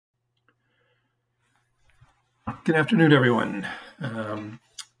Good afternoon, everyone.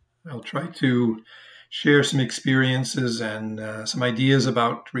 I'll try to share some experiences and some ideas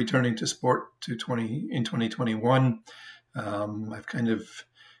about returning to sport in 2021. I've kind of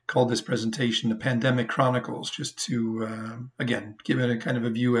called this presentation the Pandemic Chronicles, just to, again, give it a kind of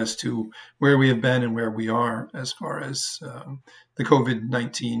a view as to where we have been and where we are as far as the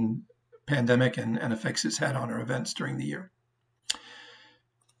COVID-19 pandemic and effects it's had on our events during the year.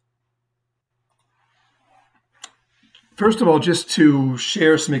 First of all, just to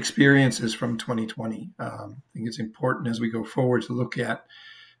share some experiences from 2020. I think it's important as we go forward to look at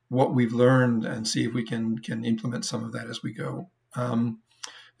what we've learned and see if we can implement some of that as we go.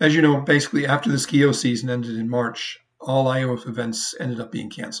 As you know, basically after the ski season ended in March, all IOF events ended up being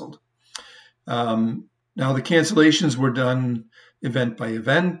canceled. Now the cancellations were done event by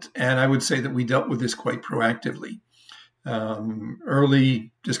event, and I would say that we dealt with this quite proactively.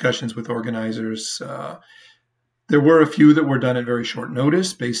 Early discussions with organizers, there were a few that were done at very short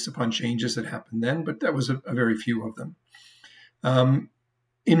notice based upon changes that happened then, but that was a very few of them.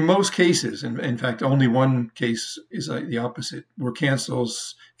 In most cases, in fact, only one case is the opposite, were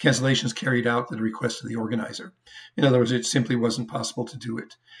cancellations carried out at the request of the organizer. In other words, it simply wasn't possible to do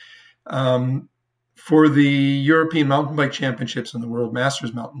it. For the European Mountain Bike Championships and the World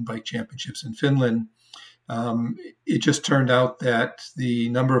Masters Mountain Bike Championships in Finland, it just turned out that the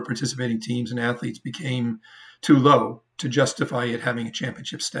number of participating teams and athletes became too low to justify it having a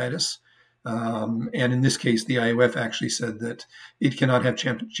championship status. And in this case, the IOF actually said that it cannot have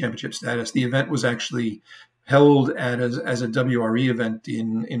championship status. The event was actually held as a WRE event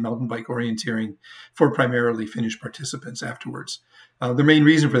in mountain bike orienteering for primarily Finnish participants afterwards. The main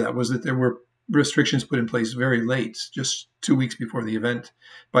reason for that was that there were restrictions put in place very late, just 2 weeks before the event,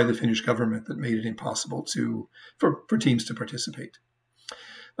 by the Finnish government that made it impossible for teams to participate.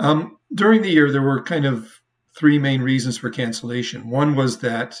 During the year, there were kind of three main reasons for cancellation. One was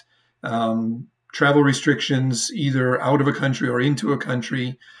that travel restrictions, either out of a country or into a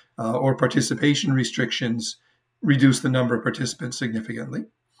country, or participation restrictions, reduced the number of participants significantly.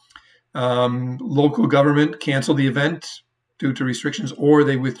 Local government canceled the event due to restrictions, or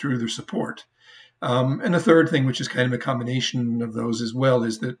they withdrew their support. And the third thing, which is kind of a combination of those as well,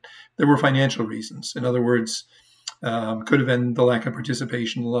 is that there were financial reasons. In other words, could have been the lack of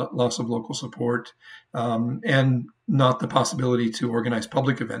participation, loss of local support, and not the possibility to organize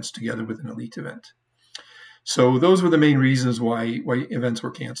public events together with an elite event. So those were the main reasons why events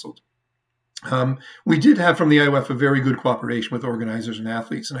were canceled. We did have from the IOF a very good cooperation with organizers and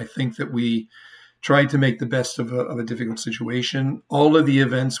athletes, and I think that we tried to make the best of a difficult situation. All of the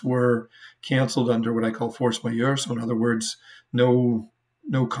events were canceled under what I call force majeure. So in other words, no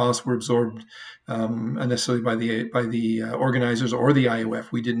costs were absorbed unnecessarily by the organizers or the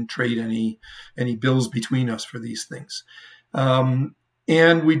IOF. We didn't trade any bills between us for these things. And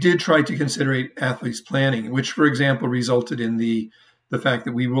we did try to consider athletes planning, which, for example, resulted in the fact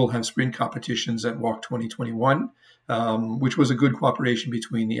that we will have sprint competitions at Walk 2021, which was a good cooperation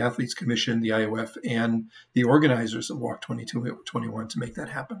between the Athletes Commission, the IOF, and the organizers of Walk 2021 to make that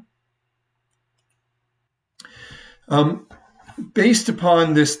happen. Based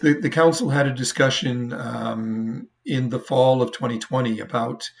upon this, the council had a discussion in the fall of 2020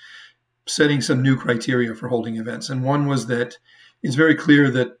 about setting some new criteria for holding events. And one was that it's very clear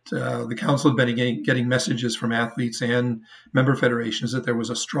that the council had been getting messages from athletes and member federations that there was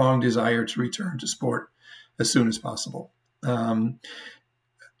a strong desire to return to sport as soon as possible.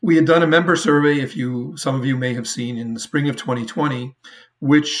 We had done a member survey, some of you may have seen, in the spring of 2020,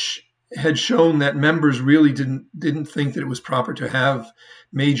 which had shown that members really didn't think that it was proper to have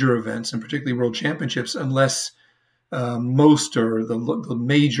major events, and particularly world championships, unless most or the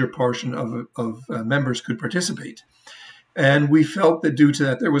major portion of members could participate. And we felt that due to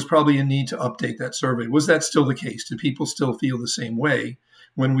that, there was probably a need to update that survey. Was that still the case? Did people still feel the same way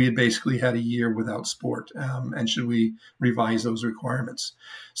when we had basically had a year without sport? And should we revise those requirements?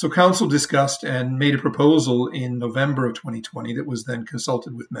 So council discussed and made a proposal in November of 2020 that was then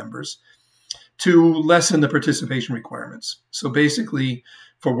consulted with members to lessen the participation requirements. So basically,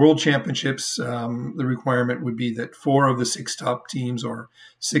 for world championships, the requirement would be that 4 of the 6 top teams or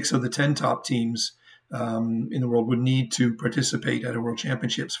 6 of the 10 top teams in the world would need to participate at a world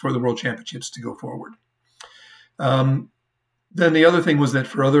championships for the world championships to go forward. Then the other thing was that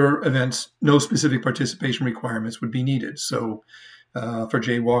for other events, no specific participation requirements would be needed. So for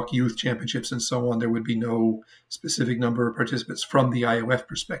Jaywalk, youth championships, and so on, there would be no specific number of participants from the IOF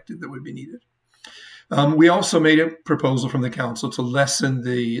perspective that would be needed. We also made a proposal from the council to lessen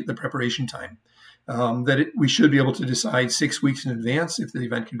the preparation time. we should be able to decide 6 weeks in advance if the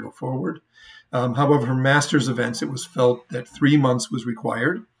event can go forward. However, for masters events, it was felt that 3 months was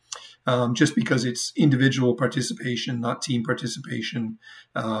required, just because it's individual participation, not team participation,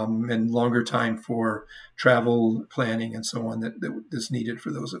 and longer time for travel planning and so on that's needed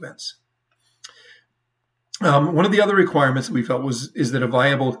for those events. One of the other requirements that we felt is that a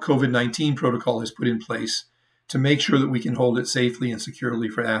viable COVID-19 protocol is put in place to make sure that we can hold it safely and securely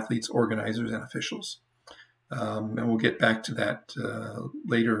for athletes, organizers, and officials. And we'll get back to that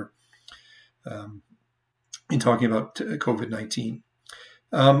later in talking about COVID-19.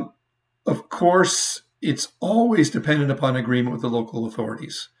 Of course, it's always dependent upon agreement with the local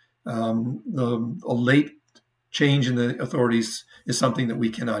authorities. A late change in the authorities is something that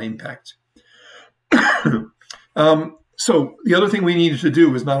we cannot impact. So the other thing we needed to do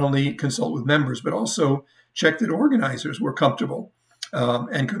was not only consult with members, but also check that organizers were comfortable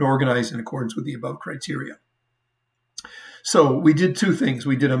and could organize in accordance with the above criteria. So we did two things.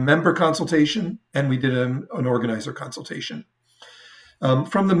 We did a member consultation and we did an organizer consultation.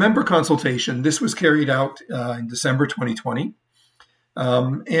 From the member consultation, this was carried out in December 2020.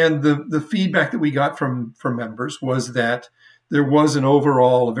 And the feedback that we got from members was that there was an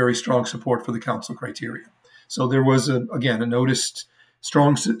overall a very strong support for the council criteria. So there was, again, a noticed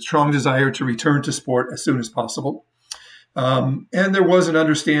strong desire to return to sport as soon as possible. And there was an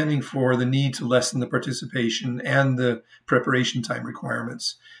understanding for the need to lessen the participation and the preparation time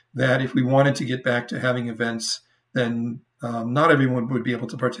requirements, that if we wanted to get back to having events, then not everyone would be able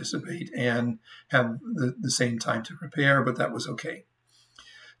to participate and have the same time to prepare, but that was okay.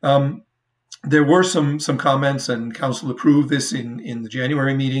 There were some comments, and council approved this in the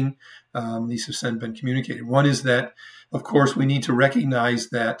January meeting. These have since been communicated. One is that, of course, we need to recognize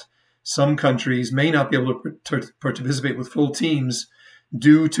that some countries may not be able to participate with full teams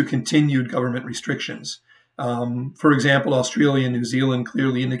due to continued government restrictions. For example, Australia and New Zealand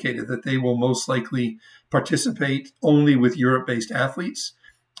clearly indicated that they will most likely participate only with Europe-based athletes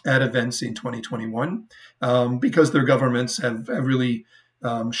at events in 2021 because their governments have really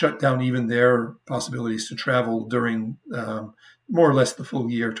shut down even their possibilities to travel during more or less the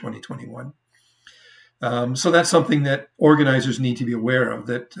full year 2021. So that's something that organizers need to be aware of,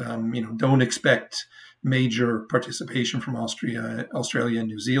 that don't expect major participation from Australia and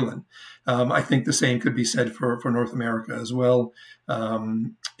New Zealand. I think the same could be said for North America as well.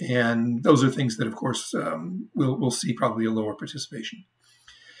 And those are things that, of course, we'll see probably a lower participation.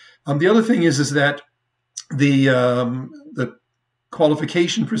 The other thing is that the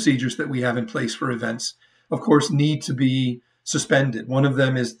qualification procedures that we have in place for events, of course, need to be suspended. One of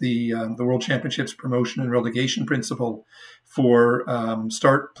them is the World Championships promotion and relegation principle for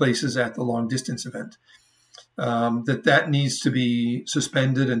start places at the long distance event. That needs to be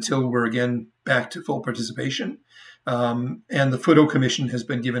suspended until we're again back to full participation. And the FUTO Commission has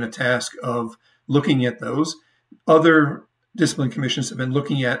been given a task of looking at those. Other discipline commissions have been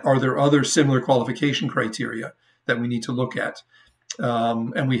looking at, are there other similar qualification criteria that we need to look at?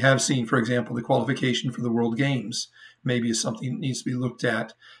 And we have seen, for example, the qualification for the World Games maybe is something that needs to be looked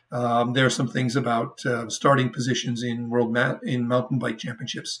at. There are some things about starting positions in in mountain bike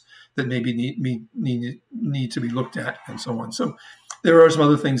championships that maybe need to be looked at, and so on. So there are some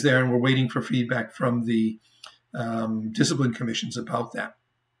other things there, and we're waiting for feedback from the discipline commissions about that.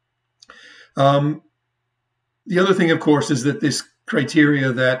 The other thing, of course, is that this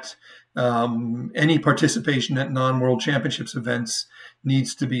criteria that any participation at non-World Championships events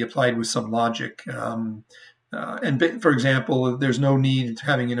needs to be applied with some logic. And for example, there's no need to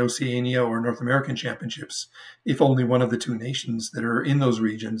having an Oceania or North American Championships if only one of the two nations that are in those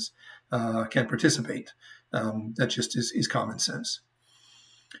regions can participate. That just is common sense.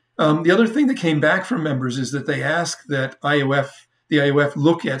 The other thing that came back from members is that they asked that the IOF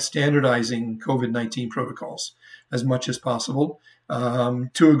look at standardizing COVID-19 protocols as much as possible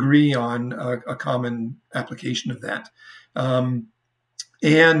to agree on a common application of that.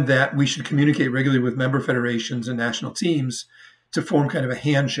 And that we should communicate regularly with member federations and national teams to form kind of a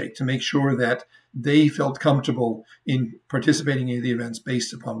handshake to make sure that they felt comfortable in participating in the events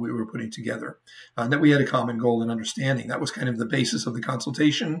based upon what we were putting together, and that we had a common goal and understanding. That was kind of the basis of the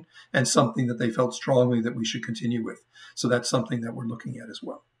consultation and something that they felt strongly that we should continue with. So that's something that we're looking at as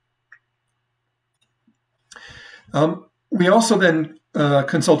well. We also then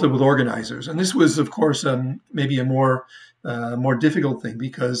consulted with organizers, and this was, of course, maybe a more difficult thing,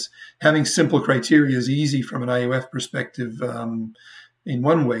 because having simple criteria is easy from an IOF perspective in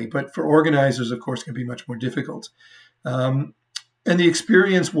one way, but for organizers, of course, can be much more difficult. And the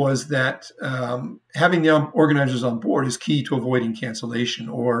experience was that having the organizers on board is key to avoiding cancellation,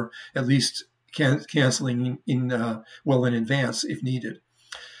 or at least canceling well in advance if needed.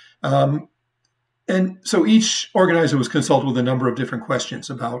 And so each organizer was consulted with a number of different questions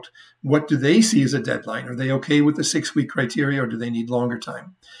about what do they see as a deadline? Are they okay with the 6-week criteria, or do they need longer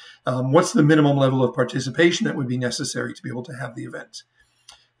time? What's the minimum level of participation that would be necessary to be able to have the event?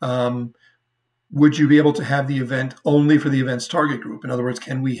 Would you be able to have the event only for the event's target group? In other words,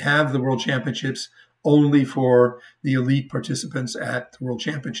 can we have the World Championships only for the elite participants at the World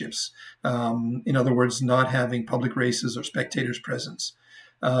Championships? In other words, not having public races or spectators presence.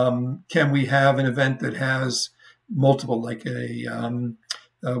 Can we have an event that has multiple, like a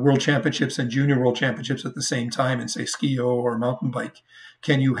World Championships and Junior World Championships at the same time, and say ski or mountain bike?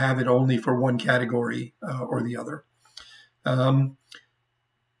 Can you have it only for one category or the other? Have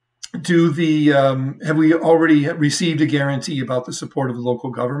we already received a guarantee about the support of the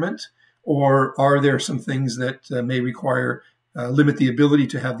local government, or are there some things that may require limit the ability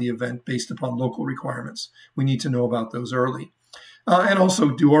to have the event based upon local requirements? We need to know about those early. And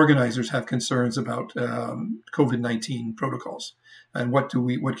also, do organizers have concerns about COVID-19 protocols, and what can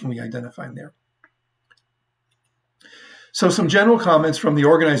we identify in there? So some general comments from the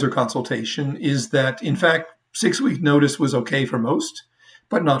organizer consultation is that, in fact, 6-week notice was okay for most,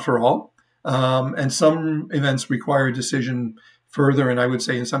 but not for all. And some events require a decision further, and I would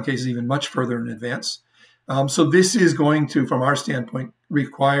say in some cases even much further in advance. So this is going to, from our standpoint,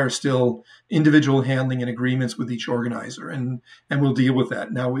 require still individual handling and agreements with each organizer, and we'll deal with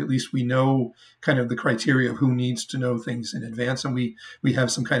that. Now, at least we know kind of the criteria of who needs to know things in advance, and we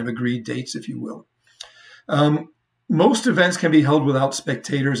have some kind of agreed dates, if you will. Most events can be held without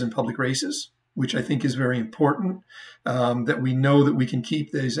spectators and public races, which I think is very important, that we know that we can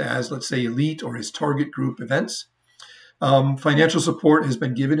keep these as, let's say, elite or as target group events. Financial support has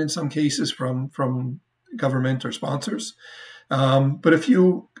been given in some cases from government or sponsors, but a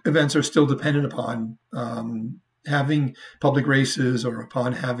few events are still dependent upon having public races, or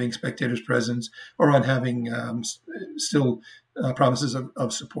upon having spectators presence, or on having still promises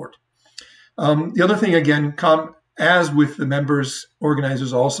of support. The other thing, again, as with the members,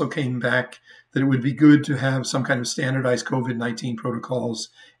 organizers also came back that it would be good to have some kind of standardized COVID-19 protocols,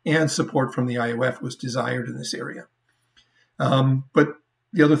 and support from the IOF was desired in this area. But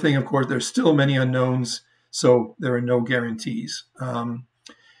the other thing, of course, there's still many unknowns, so there are no guarantees.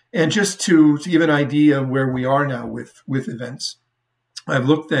 And just to give an idea of where we are now with events, I've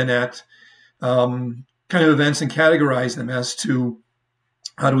looked then at kind of events and categorized them as to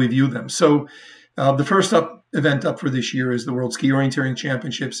how do we view them. So the first event up for this year is the World Ski Orienteering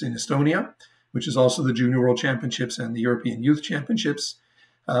Championships in Estonia, which is also the Junior World Championships and the European Youth Championships.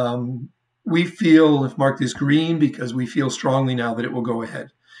 We feel, if marked as green, because we feel strongly now that it will go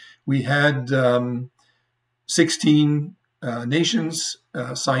ahead. We had 16 nations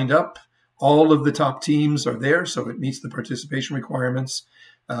signed up. All of the top teams are there, so it meets the participation requirements.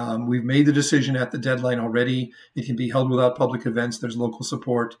 We've made the decision at the deadline already. It can be held without public events. There's local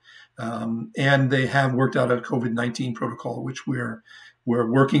support. And they have worked out a COVID-19 protocol, which we're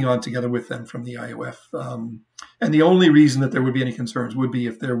working on together with them from the IOF. And the only reason that there would be any concerns would be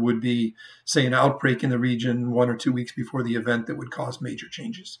if there would be, say, an outbreak in the region 1 or 2 weeks before the event that would cause major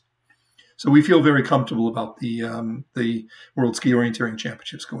changes. So we feel very comfortable about the World Ski Orienteering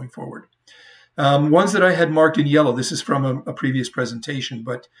Championships going forward. Ones that I had marked in yellow, this is from a previous presentation,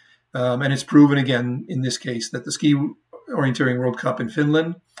 but and it's proven again in this case that the Ski Orienteering World Cup in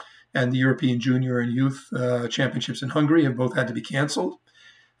Finland and the European Junior and Youth Championships in Hungary have both had to be canceled.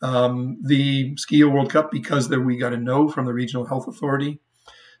 The Ski World Cup, because we got a no from the Regional Health Authority,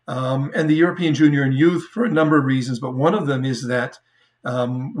 and the European Junior and Youth for a number of reasons, but one of them is that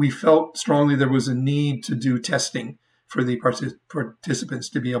we felt strongly there was a need to do testing for the participants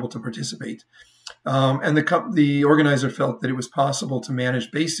to be able to participate. And the organizer felt that it was possible to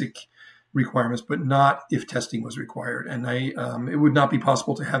manage basic requirements, but not if testing was required. And it would not be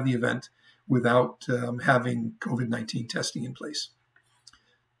possible to have the event without having COVID-19 testing in place.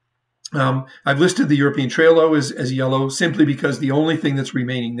 I've listed the European Trailo as yellow simply because the only thing that's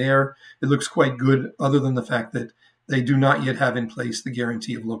remaining there, it looks quite good, other than the fact that they do not yet have in place the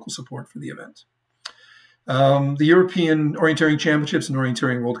guarantee of local support for the event. The European Orienteering Championships and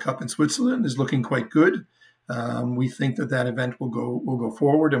Orienteering World Cup in Switzerland is looking quite good. We think that event will go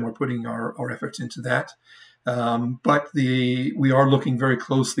forward, and we're putting our efforts into that. But we are looking very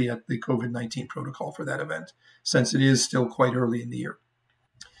closely at the COVID-19 protocol for that event, since it is still quite early in the year.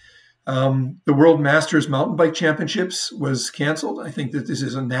 The World Masters Mountain Bike Championships was canceled. I think that this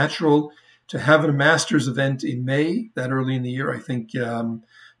is a natural to have a Masters event in May, that early in the year. I think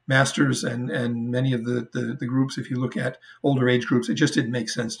masters and many of the groups, if you look at older age groups, it just didn't make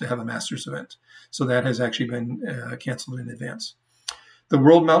sense to have a masters event. So that has actually been canceled in advance. The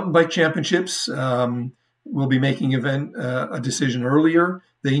World Mountain Bike Championships will be making a decision earlier.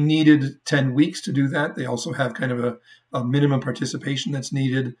 They needed 10 weeks to do that. They also have kind of a minimum participation that's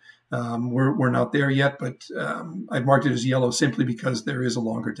needed. We're not there yet, but I've marked it as yellow simply because there is a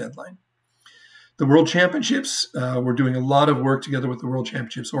longer deadline. The World Championships, we're doing a lot of work together with the World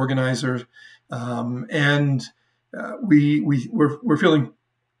Championships organizers, and we're feeling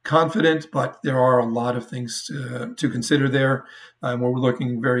confident, but there are a lot of things to consider there. We're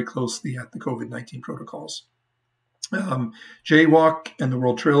looking very closely at the COVID-19 protocols. Jaywalk and the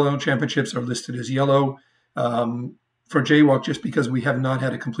World Trail Championships are listed as yellow. For Jaywalk, just because we have not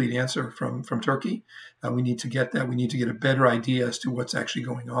had a complete answer from Turkey. We need to get that. We need to get a better idea as to what's actually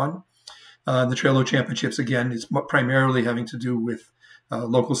going on. The Trailo Championships, again, is primarily having to do with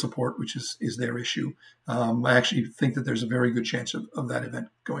local support, which is their issue. I actually think that there's a very good chance of that event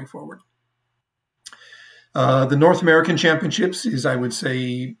going forward. The North American Championships is, I would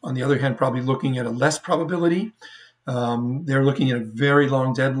say, on the other hand, probably looking at a less probability. They're looking at a very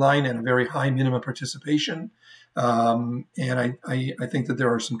long deadline and a very high minimum participation. And I think that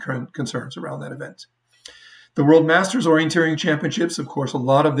there are some current concerns around that event. The World Masters Orienteering Championships, of course, a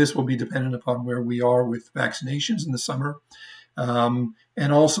lot of this will be dependent upon where we are with vaccinations in the summer. And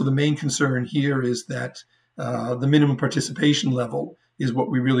also the main concern here is that the minimum participation level is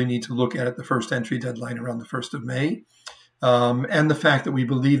what we really need to look at the first entry deadline around the 1st of May. And the fact that we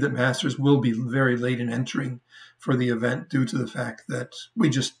believe that Masters will be very late in entering for the event due to the fact that we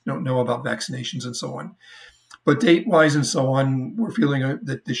just don't know about vaccinations and so on. But date-wise and so on, we're feeling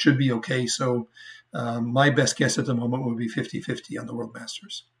that this should be okay. So my best guess at the moment would be 50-50 on the World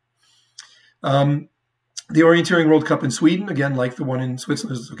Masters. The Orienteering World Cup in Sweden, again, like the one in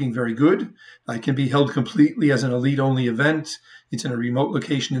Switzerland, is looking very good. It can be held completely as an elite-only event. It's in a remote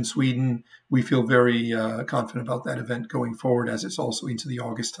location in Sweden. We feel very confident about that event going forward, as it's also into the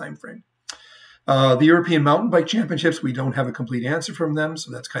August timeframe. The European Mountain Bike Championships, we don't have a complete answer from them,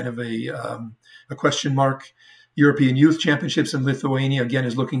 so that's kind of a question mark. European Youth Championships in Lithuania, again,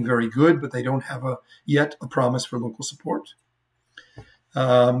 is looking very good, but they don't have yet a promise for local support.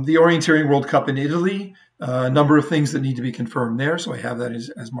 The Orienteering World Cup in Italy, a number of things that need to be confirmed there, so I have that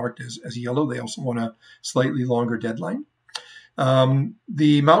as marked as yellow. They also want a slightly longer deadline.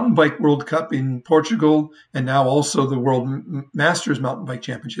 The Mountain Bike World Cup in Portugal, and now also the World Masters Mountain Bike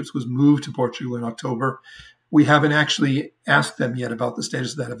Championships, was moved to Portugal in October. We haven't actually asked them yet about the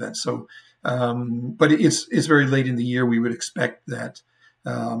status of that event, so but it's very late in the year. We would expect that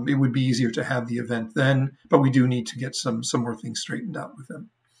it would be easier to have the event then, but we do need to get some more things straightened out with them.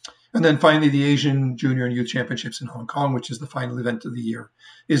 And then finally, the Asian Junior and Youth Championships in Hong Kong, which is the final event of the year,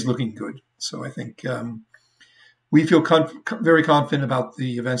 is looking good. So I think we feel very confident about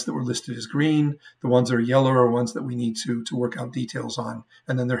the events that were listed as green. The ones that are yellow are ones that we need to work out details on.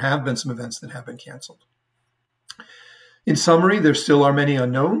 And then there have been some events that have been canceled. In summary, there still are many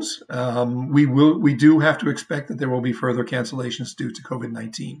unknowns. We do have to expect that there will be further cancellations due to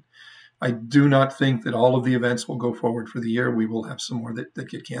COVID-19. I do not think that all of the events will go forward for the year. We will have some more that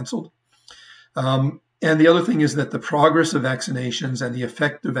get canceled. And the other thing is that the progress of vaccinations and the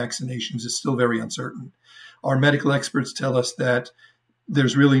effect of vaccinations is still very uncertain. Our medical experts tell us that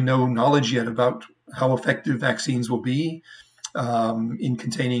there's really no knowledge yet about how effective vaccines will be in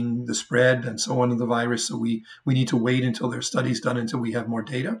containing the spread and so on of the virus. So we need to wait until there's studies done until we have more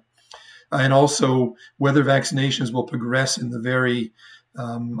data. And also whether vaccinations will progress in the very,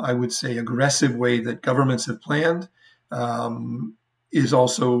 I would say, aggressive way that governments have planned is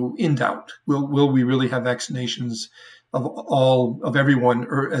also in doubt. Will we really have vaccinations of everyone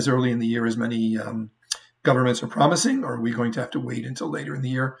as early in the year as many governments are promising, or are we going to have to wait until later in the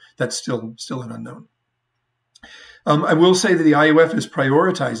year? That's still an unknown. I will say that the IOF is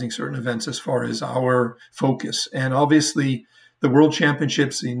prioritizing certain events as far as our focus. And obviously, the World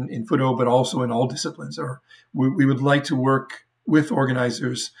Championships in Foot-O, but also in all disciplines, we would like to work with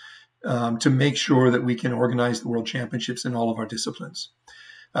organizers to make sure that we can organize the World Championships in all of our disciplines.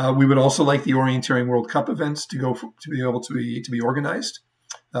 We would also like the Orienteering World Cup events to be able to be organized.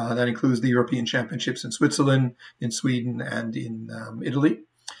 That includes the European Championships in Switzerland, in Sweden, and in Italy.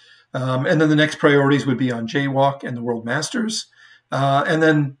 And then the next priorities would be on Jaywalk and the World Masters. And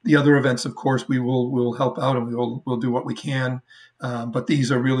then the other events, of course, we will help out and we'll do what we can. But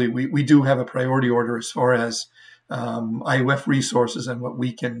these are really, we do have a priority order as far as IOF resources and what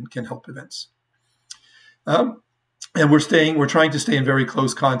we can help events. And we're trying to stay in very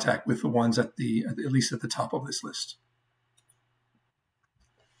close contact with the ones at least at the top of this list.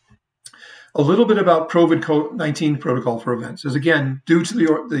 A little bit about COVID-19 protocol for events is, again, due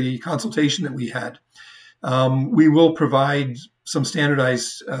to the consultation that we had, we will provide some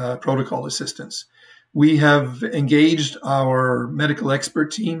standardized protocol assistance. We have engaged our medical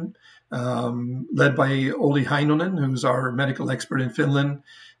expert team, led by Olli Heinonen, who's our medical expert in Finland.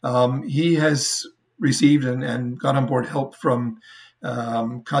 He has received and got on board help from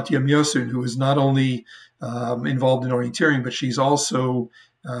Katja Mjösund, who is not only involved in orienteering, but she's also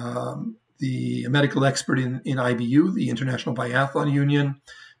the medical expert in IBU, the International Biathlon Union,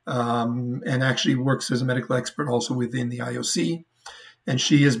 and actually works as a medical expert also within the IOC. And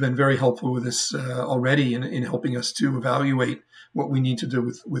she has been very helpful with this already in helping us to evaluate what we need to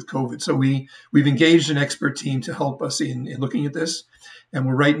do with COVID. So we've engaged an expert team to help us in looking at this. And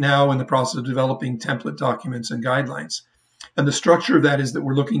we're right now in the process of developing template documents and guidelines. And the structure of that is that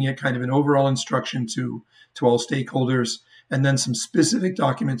we're looking at kind of an overall instruction to all stakeholders, and then some specific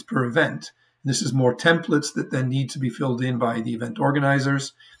documents per event. This is more templates that then need to be filled in by the event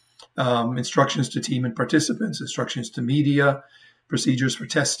organizers, instructions to team and participants, instructions to media, procedures for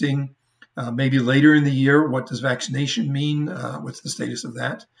testing. Maybe later in the year, what does vaccination mean? What's the status of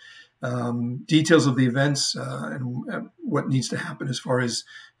that? Details of the events and what needs to happen as far as,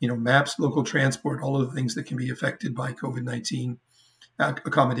 maps, local transport, all of the things that can be affected by COVID-19,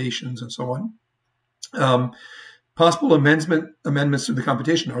 accommodations, and so on. Possible amendments to the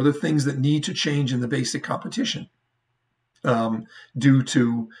competition. Are there things that need to change in the basic competition due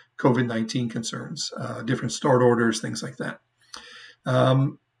to COVID-19 concerns, different start orders, things like that?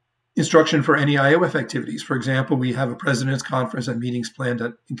 Instruction for any IOF activities. For example, we have a president's conference and meetings planned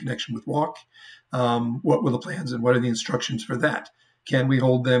in connection with WALK. What will the plans and what are the instructions for that? Can we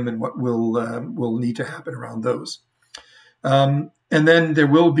hold them, and what will need to happen around those? And then there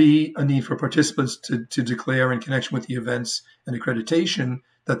will be a need for participants to declare in connection with the events and accreditation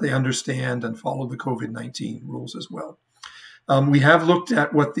that they understand and follow the COVID-19 rules as well. We have looked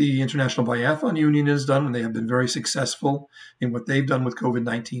at what the International Biathlon Union has done, and they have been very successful in what they've done with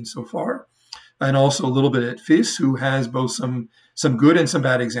COVID-19 so far. And also a little bit at FIS, who has both some good and some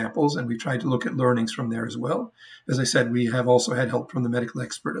bad examples, and we've tried to look at learnings from there as well. As I said, we have also had help from the medical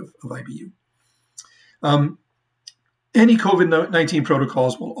expert of IBU. Any COVID-19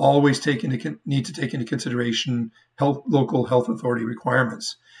 protocols will always need to take into consideration local health authority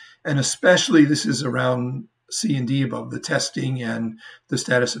requirements. And especially this is around C and D above, the testing and the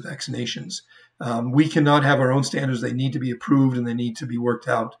status of vaccinations. We cannot have our own standards. They need to be approved and they need to be worked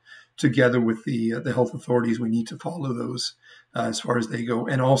out together with the health authorities. We need to follow those as far as they go.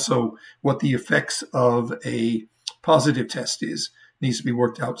 And also what the effects of a positive test needs to be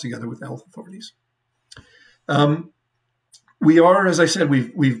worked out together with the health authorities. We are, as I said,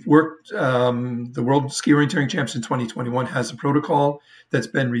 we've worked, the World Ski Orienteering Champs in 2021 has a protocol that's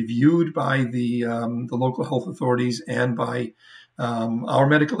been reviewed by the local health authorities and by our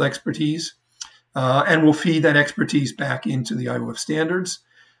medical expertise, and we'll feed that expertise back into the IOF standards.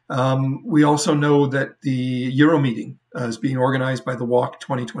 We also know that the Euro meeting is being organized by the WALK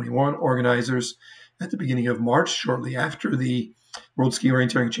 2021 organizers at the beginning of March, shortly after the World Ski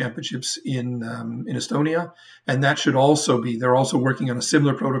Orienteering Championships in Estonia. And that should also be, they're also working on a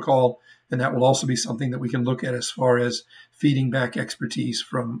similar protocol, and that will also be something that we can look at as far as feeding back expertise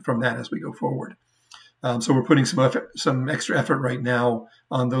from that as we go forward. So we're putting some extra effort right now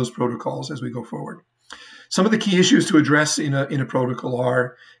on those protocols as we go forward. Some of the key issues to address in a protocol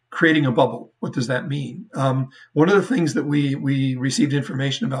are creating a bubble. What does that mean? One of the things that we received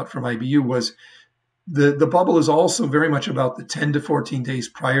information about from IBU was the bubble is also very much about the 10 to 14 days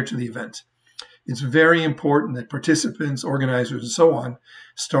prior to the event. It's very important that participants, organizers, and so on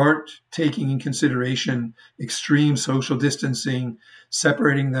start taking in consideration extreme social distancing,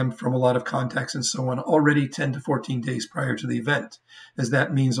 separating them from a lot of contacts and so on already 10 to 14 days prior to the event, as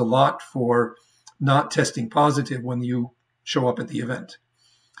that means a lot for not testing positive when you show up at the event.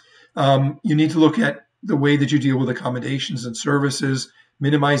 You need to look at the way that you deal with accommodations and services,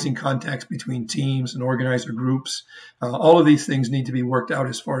 minimizing contacts between teams and organizer groups. All of these things need to be worked out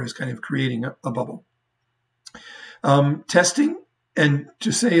as far as kind of creating a bubble. Testing, and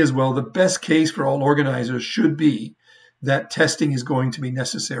to say as well, the best case for all organizers should be that testing is going to be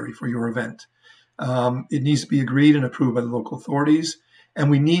necessary for your event. It needs to be agreed and approved by the local authorities, and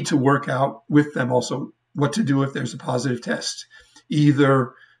we need to work out with them also what to do if there's a positive test,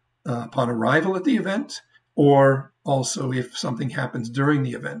 either upon arrival at the event, or also if something happens during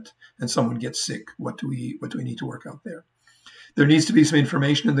the event and someone gets sick, what do we need to work out there? There needs to be some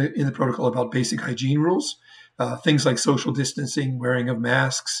information in the protocol about basic hygiene rules, things like social distancing, wearing of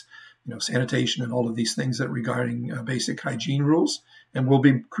masks, sanitation, and all of these things that regarding basic hygiene rules And we'll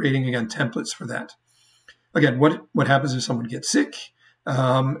be creating, again, templates for that. Again, what happens if someone gets sick?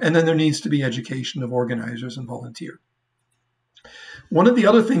 And then there needs to be education of organizers and volunteers. One of the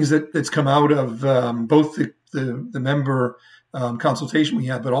other things that's come out of both the member consultation we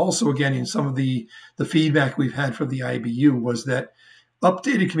had, but also, again, in some of the feedback we've had from the IBU, was that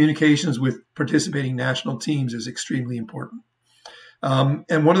updated communications with participating national teams is extremely important.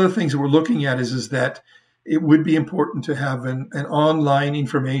 And one of the things that we're looking at is that it would be important to have an online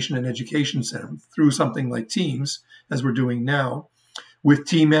information and education center through something like Teams, as we're doing now, with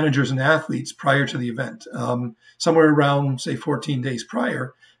team managers and athletes prior to the event, somewhere around, say, 14 days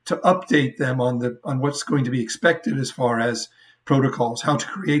prior, to update them on what's going to be expected as far as protocols, how to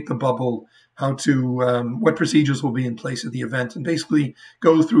create the bubble, how to what procedures will be in place at the event, and basically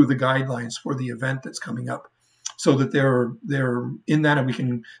go through the guidelines for the event that's coming up, so that they're in that, and we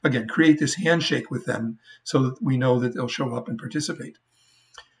can, again, create this handshake with them so that we know that they'll show up and participate.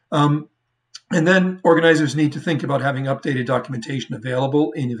 And then organizers need to think about having updated documentation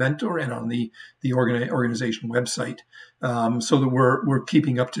available in Eventor and on the organization website, so that we're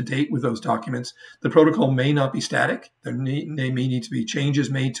keeping up to date with those documents. The protocol may not be static. There may need to be changes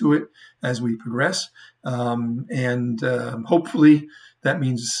made to it as we progress. Hopefully that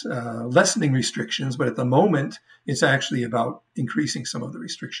means lessening restrictions, but at the moment, it's actually about increasing some of the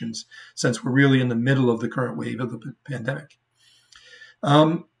restrictions, since we're really in the middle of the current wave of the pandemic.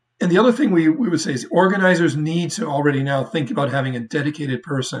 And the other thing we would say is organizers need to already now think about having a dedicated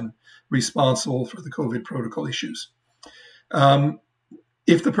person responsible for the COVID protocol issues.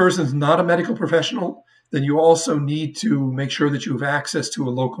 If the person's not a medical professional, then you also need to make sure that you have access to a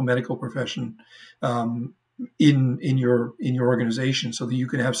local medical profession in your organization, so that you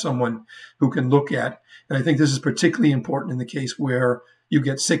can have someone who can look at. And I think this is particularly important in the case where you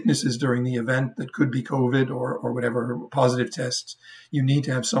get sicknesses during the event that could be COVID or whatever, positive tests. You need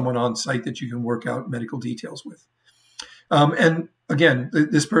to have someone on site that you can work out medical details with. And again,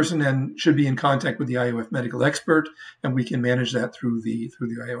 this person then should be in contact with the IOF medical expert, and we can manage that through the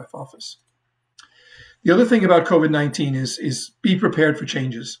IOF office. The other thing about COVID-19 is be prepared for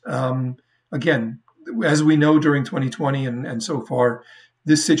changes. Again, as we know during 2020 and so far,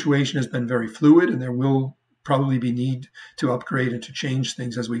 this situation has been very fluid, and there will probably be need to upgrade and to change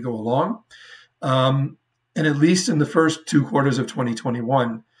things as we go along. And at least in the first 2 quarters of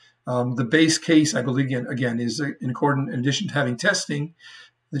 2021, the base case, I believe, again, is in addition to having testing,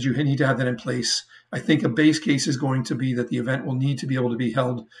 that you need to have that in place. I think a base case is going to be that the event will need to be able to be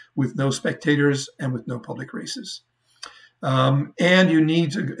held with no spectators and with no public races. And you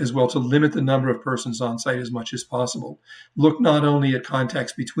need to, as well, to limit the number of persons on site as much as possible. Look not only at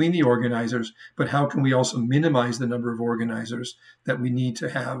contacts between the organizers, but how can we also minimize the number of organizers that we need to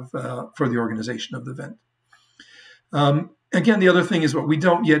have for the organization of the event. Again, the other thing is what we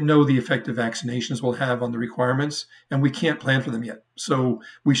don't yet know the effect of vaccinations will have on the requirements, and we can't plan for them yet. So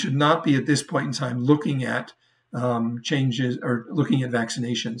we should not be at this point in time looking at changes or looking at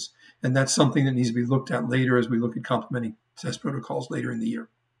vaccinations. And that's something that needs to be looked at later as we look at complementing test protocols later in the year.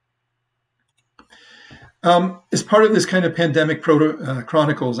 As part of this kind of pandemic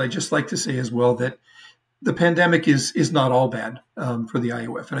chronicles, I just like to say as well that the pandemic is not all bad for the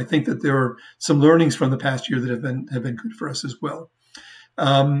IOF, and I think that there are some learnings from the past year that have been good for us as well.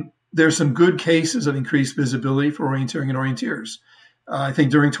 There's some good cases of increased visibility for orienteering and orienteers. I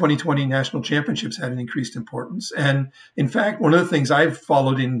think during 2020, national championships had an increased importance. And in fact, one of the things I've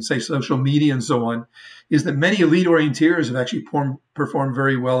followed in, say, social media and so on, is that many elite orienteers have actually performed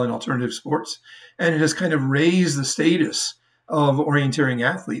very well in alternative sports. And it has kind of raised the status of orienteering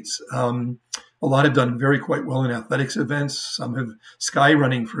athletes. A lot have done quite well in athletics events. Some have sky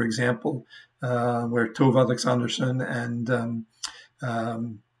running, for example, where Tove Alexanderson and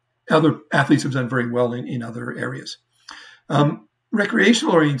other athletes have done very well in other areas.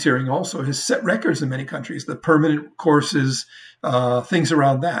 Recreational orienteering also has set records in many countries. The permanent courses, things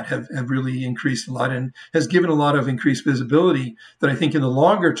around that have really increased a lot and has given a lot of increased visibility that I think in the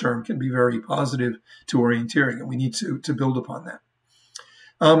longer term can be very positive to orienteering, and we need to build upon that.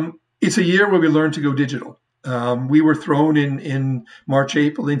 It's a year where we learn to go digital. We were thrown in March,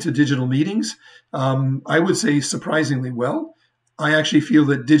 April into digital meetings. I would say surprisingly well. I actually feel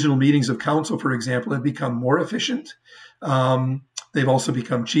that digital meetings of council, for example, have become more efficient. They've also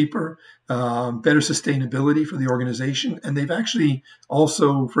become cheaper, better sustainability for the organization. And they've actually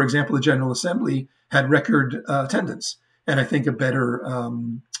also, for example, the General Assembly had record attendance, and I think a better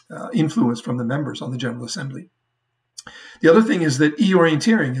influence from the members on the General Assembly. The other thing is that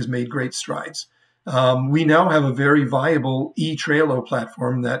e-orienteering has made great strides. We now have a very viable e-Trello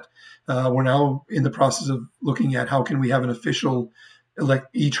platform that we're now in the process of looking at how can we have an official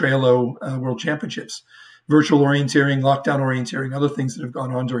e-Trailer World Championships. Virtual orienteering, lockdown orienteering, other things that have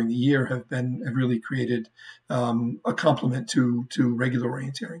gone on during the year have really created a complement to regular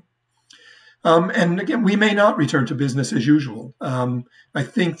orienteering. And again, we may not return to business as usual. I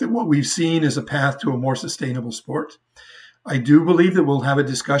think that what we've seen is a path to a more sustainable sport. I do believe that we'll have a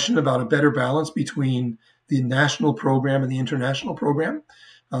discussion about a better balance between the national program and the international program.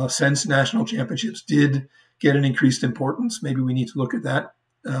 Since national championships did get an increased importance, maybe we need to look at that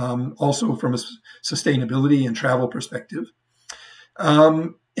also from a sustainability and travel perspective.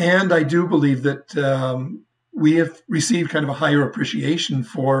 And I do believe that we have received kind of a higher appreciation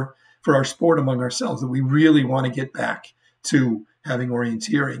for our sport among ourselves, that we really want to get back to having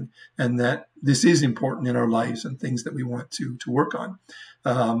orienteering, and that this is important in our lives and things that we want to work on.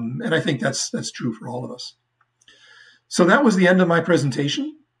 And I think that's true for all of us. So that was the end of my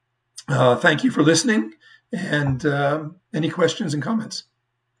presentation. Thank you for listening, and any questions and comments?